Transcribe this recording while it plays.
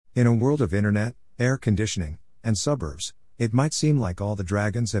In a world of internet, air conditioning, and suburbs, it might seem like all the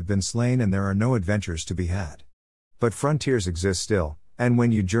dragons have been slain and there are no adventures to be had. But frontiers exist still, and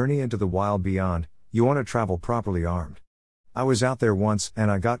when you journey into the wild beyond, you want to travel properly armed. I was out there once and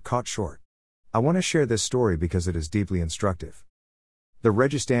I got caught short. I want to share this story because it is deeply instructive. The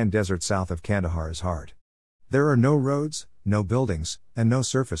Registan Desert south of Kandahar is hard. There are no roads, no buildings, and no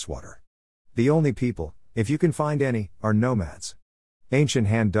surface water. The only people, if you can find any, are nomads. Ancient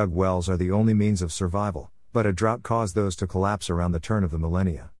hand-dug wells are the only means of survival, but a drought caused those to collapse around the turn of the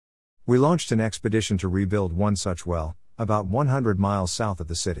millennia. We launched an expedition to rebuild one such well, about 100 miles south of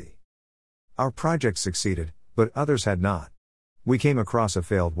the city. Our project succeeded, but others had not. We came across a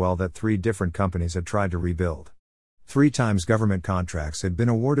failed well that 3 different companies had tried to rebuild. 3 times government contracts had been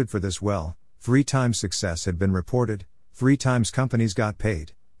awarded for this well, 3 times success had been reported, 3 times companies got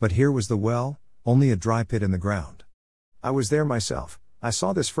paid, but here was the well, only a dry pit in the ground. I was there myself, I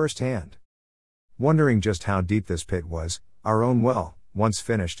saw this firsthand. Wondering just how deep this pit was, our own well, once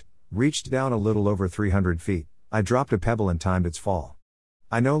finished, reached down a little over 300 feet, I dropped a pebble and timed its fall.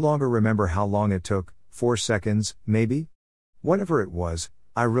 I no longer remember how long it took, 4 seconds, maybe? Whatever it was,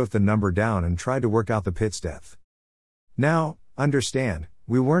 I wrote the number down and tried to work out the pit's depth. Now, understand,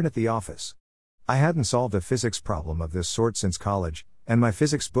 we weren't at the office. I hadn't solved a physics problem of this sort since college, and my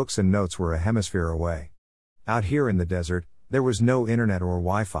physics books and notes were a hemisphere away. Out here in the desert, there was no internet or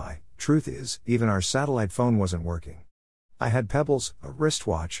Wi-Fi, truth is, even our satellite phone wasn't working. I had pebbles, a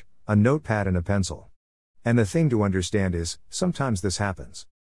wristwatch, a notepad and a pencil. And the thing to understand is, sometimes this happens.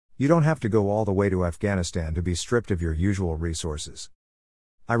 You don't have to go all the way to Afghanistan to be stripped of your usual resources.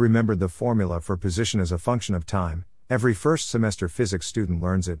 I remembered the formula for position as a function of time. Every first semester physics student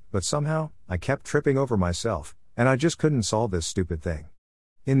learns it, but somehow, I kept tripping over myself, and I just couldn't solve this stupid thing.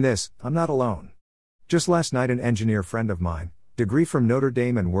 In this, I'm not alone. Just last night an engineer friend of mine, degree from Notre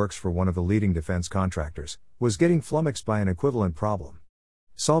Dame and works for one of the leading defense contractors, was getting flummoxed by an equivalent problem.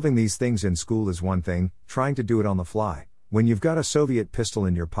 Solving these things in school is one thing, trying to do it on the fly, when you've got a Soviet pistol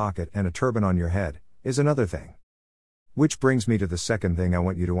in your pocket and a turban on your head, is another thing. Which brings me to the second thing I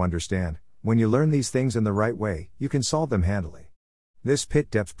want you to understand. When you learn these things in the right way, you can solve them handily. This pit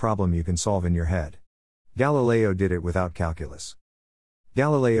depth problem you can solve in your head. Galileo did it without calculus.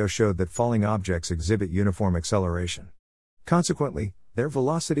 Galileo showed that falling objects exhibit uniform acceleration. Consequently, their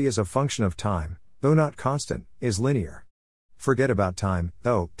velocity as a function of time, though not constant, is linear. Forget about time,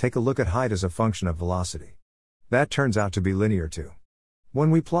 though, take a look at height as a function of velocity. That turns out to be linear too.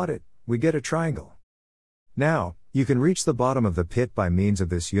 When we plot it, we get a triangle. Now, you can reach the bottom of the pit by means of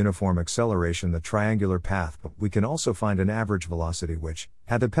this uniform acceleration, the triangular path, but we can also find an average velocity which,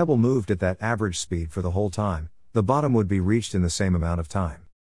 had the pebble moved at that average speed for the whole time, the bottom would be reached in the same amount of time.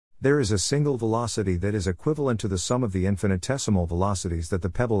 There is a single velocity that is equivalent to the sum of the infinitesimal velocities that the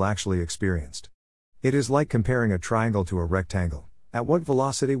pebble actually experienced. It is like comparing a triangle to a rectangle. At what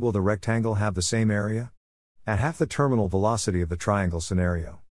velocity will the rectangle have the same area? At half the terminal velocity of the triangle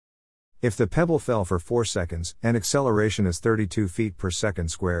scenario. If the pebble fell for 4 seconds, and acceleration is 32 feet per second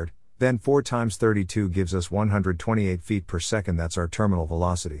squared, then 4 times 32 gives us 128 feet per second. That's our terminal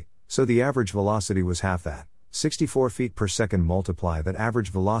velocity, so the average velocity was half that. 64 feet per second. Multiply that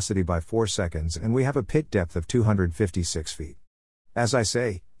average velocity by 4 seconds and we have a pit depth of 256 feet. As I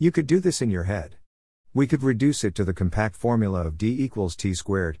say, you could do this in your head. We could reduce it to the compact formula of d equals t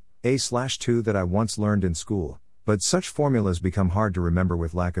squared, a/2 that I once learned in school, but such formulas become hard to remember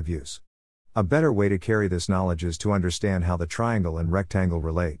with lack of use. A better way to carry this knowledge is to understand how the triangle and rectangle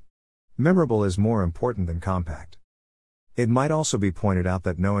relate. Memorable is more important than compact. It might also be pointed out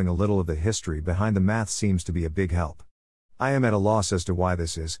that knowing a little of the history behind the math seems to be a big help. I am at a loss as to why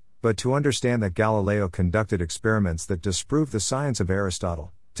this is, but to understand that Galileo conducted experiments that disprove the science of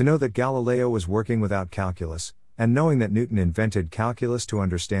Aristotle, to know that Galileo was working without calculus, and knowing that Newton invented calculus to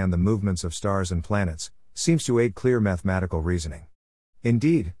understand the movements of stars and planets, seems to aid clear mathematical reasoning.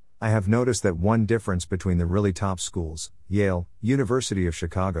 Indeed, I have noticed that one difference between the really top schools, Yale, University of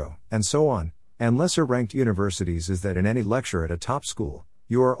Chicago, and so on, and lesser-ranked universities is that in any lecture at a top school,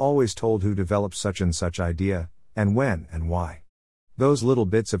 you are always told who developed such and such idea, and when and why. Those little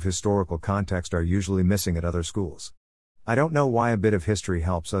bits of historical context are usually missing at other schools. I don't know why a bit of history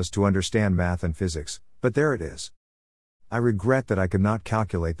helps us to understand math and physics, but there it is. I regret that I could not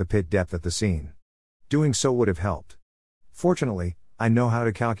calculate the pit depth at the scene. Doing so would have helped. Fortunately, I know how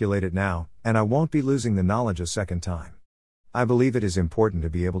to calculate it now, and I won't be losing the knowledge a second time. I believe it is important to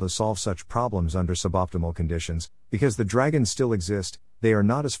be able to solve such problems under suboptimal conditions, because the dragons still exist, they are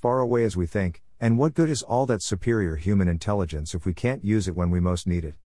not as far away as we think, and what good is all that superior human intelligence if we can't use it when we most need it?